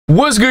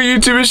What's good,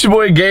 YouTube? It's your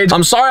boy Gage.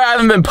 I'm sorry I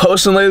haven't been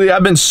posting lately.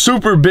 I've been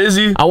super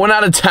busy. I went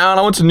out of town.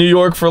 I went to New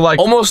York for like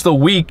almost a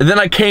week, and then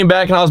I came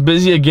back and I was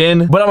busy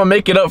again, but I'm gonna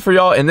make it up for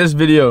y'all in this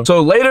video.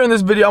 So later in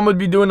this video, I'm gonna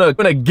be doing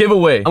a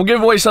giveaway. I'm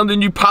giving away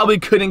something you probably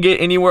couldn't get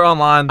anywhere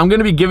online. I'm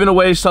gonna be giving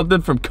away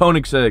something from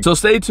Koenigsegg. So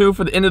stay tuned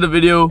for the end of the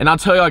video, and I'll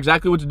tell y'all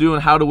exactly what to do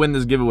and how to win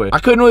this giveaway. I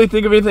couldn't really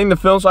think of anything to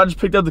film, so I just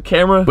picked up the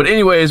camera. But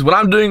anyways, what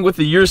I'm doing with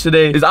the years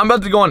today is I'm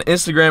about to go on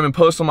Instagram and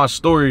post on my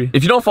story.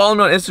 If you don't follow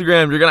me on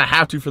Instagram, you're gonna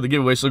have to for the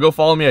giveaway. So go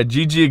follow me at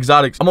GG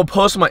Exotics. I'm gonna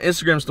post on my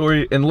Instagram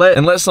story and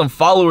let some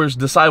followers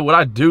decide what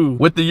I do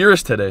with the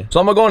euros today. So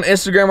I'm gonna go on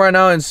Instagram right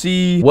now and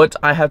see what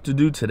I have to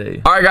do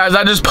today. All right, guys,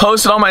 I just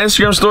posted on my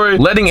Instagram story,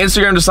 letting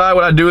Instagram decide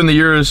what I do in the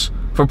euros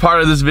for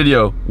part of this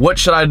video. What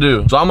should I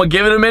do? So I'm gonna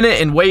give it a minute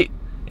and wait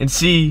and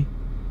see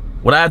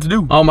what I have to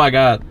do. Oh my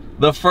God,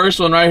 the first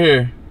one right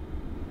here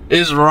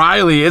is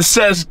Riley. It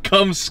says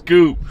come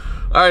scoop.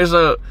 All right,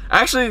 so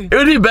actually, it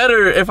would be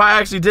better if I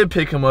actually did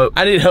pick him up.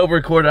 I need help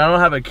recording. I don't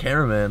have a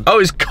cameraman. Oh,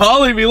 he's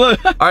calling me,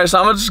 look. All right, so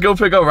I'm gonna just go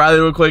pick up Riley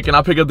real quick and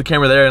I'll pick up the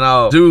camera there and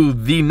I'll do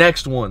the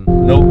next one.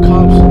 No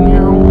cops in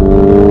here.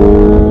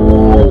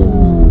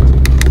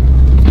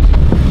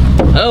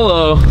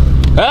 Hello.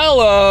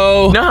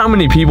 Hello. You know how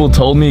many people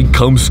told me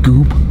come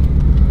scoop?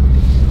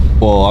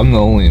 Well, I'm the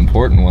only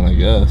important one, I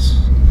guess.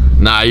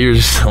 Nah, you're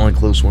just the only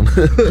close one.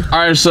 All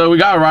right, so we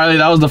got Riley.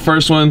 That was the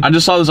first one. I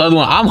just saw this other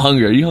one. I'm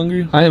hungry. Are you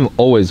hungry? I am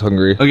always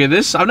hungry. Okay,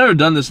 I've never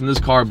done this in this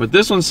car, but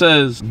this one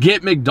says,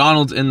 get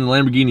McDonald's in the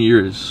Lamborghini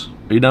Urus.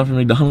 Are you down for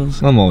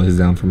McDonald's? I'm always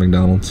down for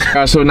McDonald's. All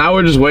right, so now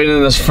we're just waiting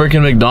in this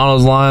freaking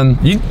McDonald's line.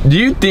 Do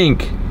you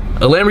think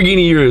a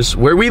Lamborghini Urus,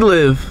 where we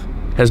live,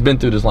 has been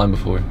through this line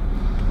before?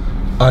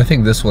 I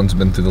think this one's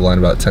been through the line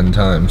about 10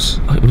 times.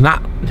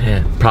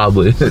 Yeah,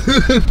 probably.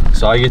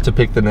 So I get to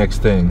pick the next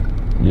thing.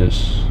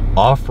 Yes.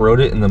 Off-road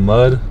it in the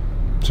mud?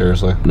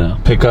 Seriously? No.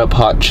 Pick up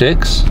hot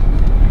chicks?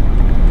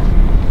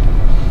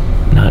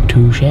 Not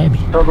too shabby.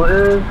 Total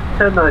is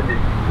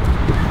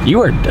 1090.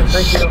 You are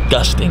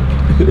disgusting.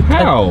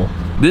 How?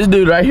 This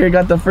dude right here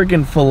got the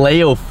freaking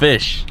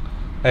filet-o-fish.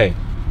 Hey,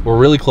 we're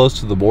really close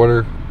to the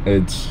border.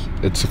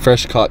 It's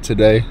fresh caught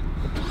today.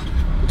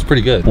 It's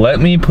pretty good.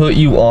 Let me put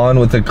you on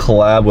with a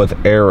collab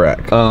with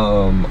Eric.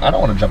 I don't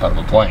want to jump out of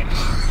a plane.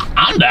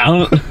 I'm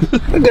down.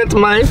 That's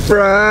my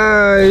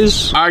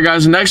fries. All right,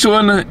 guys, next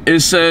one, it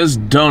says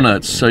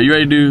donuts. So you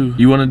ready to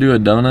you want to do a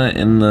donut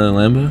in the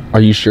Lambo?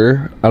 Are you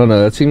sure? I don't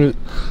know, that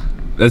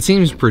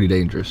seems pretty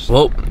dangerous.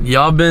 Well,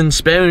 y'all been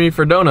spamming me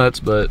for donuts,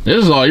 but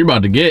this is all you're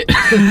about to get.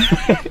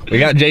 We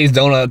got Jay's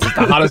Donuts. It's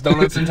the hottest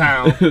donuts in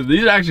town.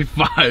 These are actually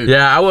fire.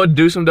 Yeah, I would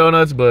do some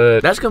donuts,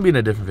 but that's gonna be in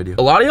a different video.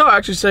 A lot of y'all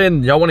actually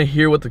saying y'all want to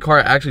hear what the car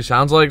actually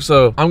sounds like,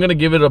 so I'm gonna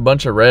give it a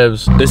bunch of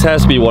revs. This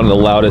has to be one of the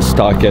loudest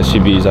stock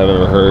SUVs I've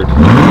ever heard.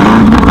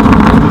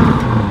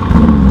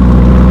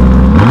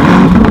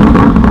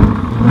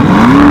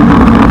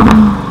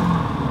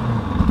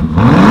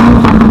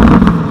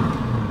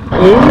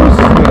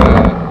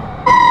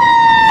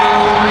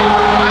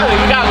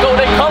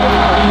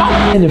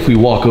 And if we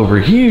walk over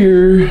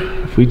here,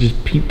 if we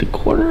just peek the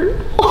corner,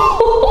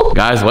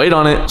 guys, wait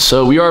on it.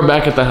 So we are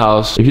back at the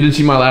house. If you didn't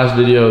see my last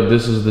video,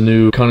 this is the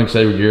new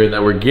Koenigsegg Regera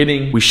that we're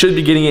getting. We should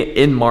be getting it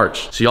in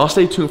March. So y'all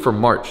stay tuned for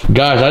March.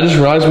 Guys, I just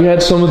realized we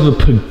had some of the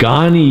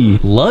Pagani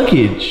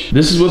luggage.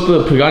 This is what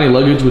the Pagani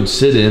luggage would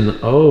sit in.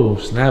 Oh,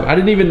 snap. I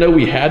didn't even know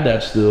we had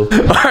that still.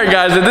 All right,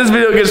 guys, if this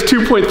video gets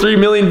 2.3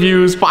 million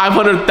views,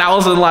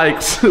 500,000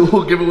 likes,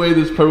 we'll give away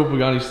this purple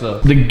Pagani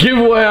stuff. The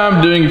giveaway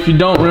I'm doing, if you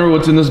don't remember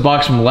what's in this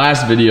box from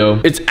last video,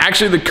 it's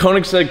actually the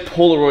Koenigsegg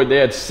Polaroid they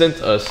had sent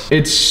us.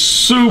 It's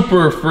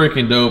super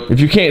freaking dope. If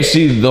you can't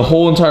see, the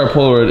whole entire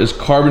Polaroid is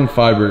carbon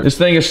fiber. This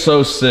thing is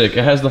so sick.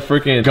 It has the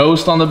freaking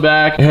ghost on the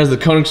back, it has the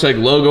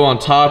Koenigsegg logo on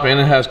top, and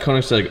it has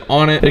Koenigsegg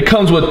on it. It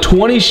comes with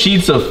 20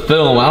 sheets of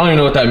film. I don't even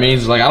know what that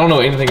means. Like, I don't know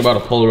anything about a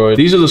Polaroid.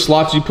 These are the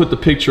slots you put the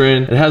picture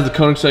in. It has the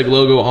Koenigsegg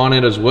logo on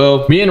it as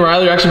well. Me and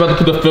Riley are actually about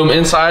to put the film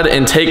inside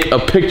and take a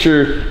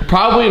picture,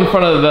 probably in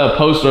front of the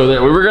poster over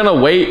there. We were gonna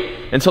wait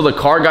until the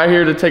car got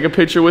here to take a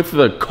picture with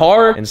the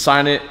car and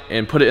sign it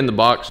and put it in the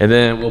box. And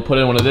then we'll put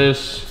in one of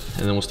this,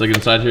 and then we'll stick it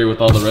inside here with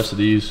all the rest of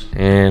these.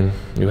 And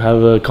you have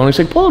a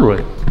Koenigsegg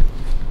Polaroid.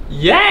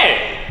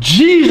 Yeah!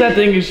 Jeez, that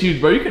thing is huge,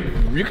 bro.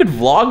 You could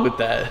vlog with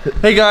that.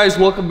 Hey guys,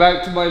 welcome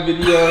back to my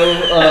video.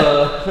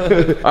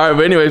 All right,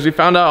 but anyways, we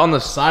found out on the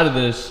side of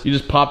this, you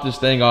just pop this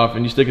thing off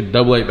and you stick a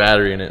AA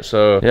battery in it.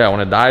 So yeah, when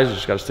it dies, you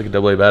just gotta stick a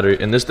AA battery,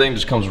 and this thing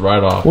just comes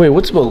right off. Wait,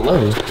 what's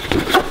below? Wait,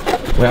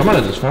 I might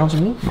have just found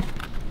some milk.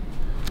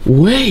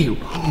 Wait.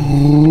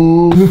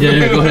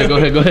 Yeah, go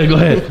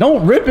ahead.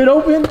 Don't rip it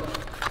open.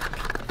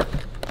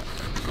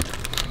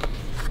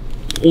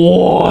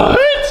 What?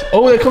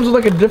 Oh, that comes with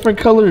like a different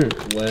color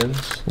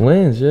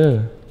lens,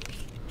 yeah.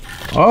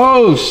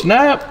 Oh,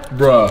 snap.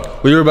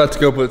 Bruh, we were about to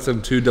go put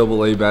some 2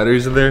 AA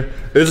batteries in there.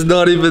 It's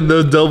not even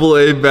those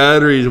AA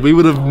batteries. We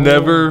would have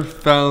never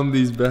found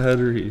these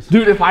batteries.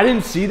 Dude, if I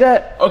didn't see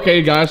that.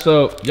 Okay, guys,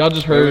 so y'all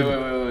just heard.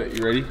 Wait.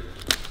 You ready?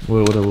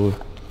 What?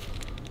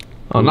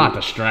 Oh, not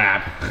the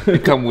strap. They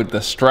come with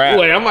the strap.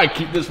 Wait, I might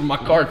keep this for my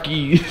car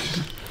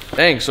keys.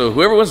 Dang, so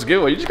whoever wants to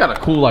give away, you just got a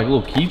cool like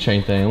little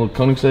keychain thing, a little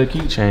Koenigsegg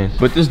keychain.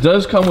 But this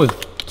does come with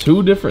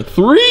three different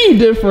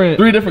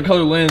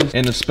color lens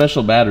and the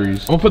special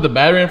batteries. I'm gonna put the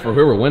battery in for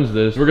whoever wins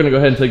this. We're gonna go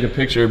ahead and take a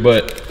picture,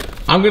 but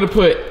I'm gonna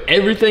put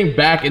everything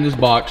back in this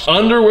box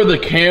under where the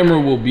camera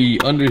will be,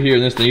 under here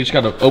in this thing. You just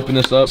gotta open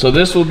this up. So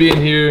this will be in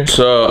here.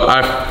 So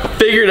I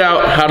figured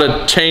out how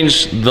to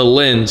change the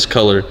lens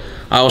color.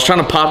 I was trying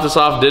to pop this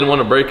off, didn't want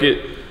to break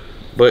it,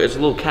 but it's a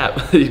little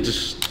cap. You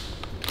just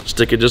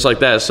stick it just like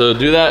that. So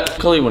do that. What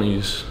color you wanna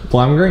use?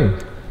 Lime green.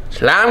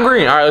 Lime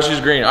green. All right, let's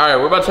use green. All right,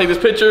 we're about to take this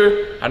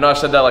picture. I know I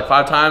said that like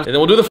 5 times, and then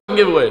we'll do the fucking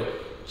giveaway.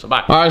 So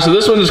bye. All right, so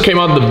this one just came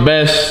out the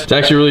best. It's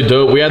actually really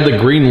dope. We had the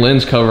green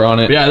lens cover on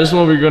it. But yeah, this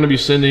one we're gonna be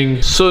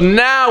sending. So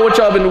now what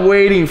y'all been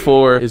waiting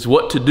for is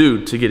what to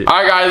do to get it.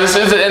 All right, guys, this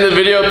is the end of the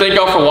video. Thank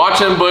y'all for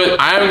watching, but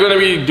I am gonna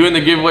be doing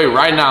the giveaway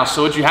right now.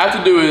 So what you have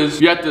to do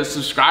is you have to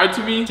subscribe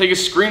to me, take a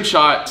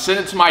screenshot, send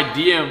it to my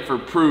DM for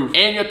proof,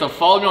 and you have to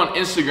follow me on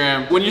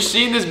Instagram. When you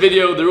see this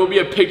video, there will be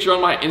a picture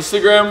on my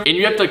Instagram, and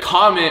you have to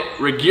comment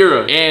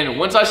Regera. And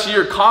once I see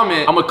your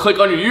comment, I'm gonna click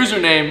on your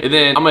username, and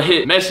then I'm gonna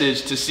hit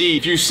message to see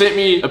if you sent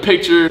me a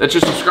picture that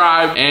you're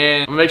subscribed,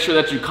 and I'm gonna make sure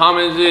that you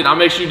commented. I'll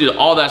make sure you did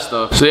all that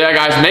stuff. So yeah,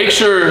 guys, make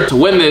sure to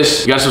win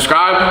this, you gotta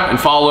subscribe and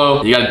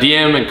follow, you gotta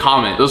DM and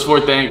comment. Those 4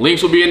 things.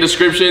 Links will be in the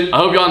description. I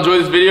hope y'all enjoy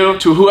this video.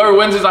 To whoever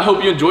wins this, I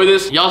hope you enjoy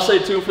this. Y'all stay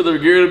tuned for the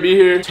Regera to be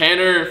here.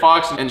 Tanner,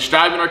 Fox, and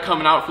Strabin are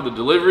coming out for the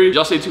delivery.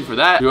 Y'all stay tuned for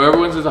that. Whoever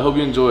wins this, I hope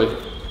you enjoy.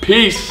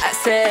 Peace. I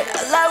said,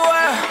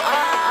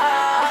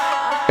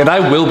 And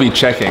I will be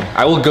checking.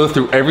 I will go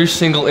through every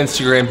single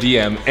Instagram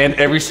DM and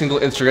every single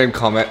Instagram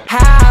comment.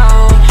 how?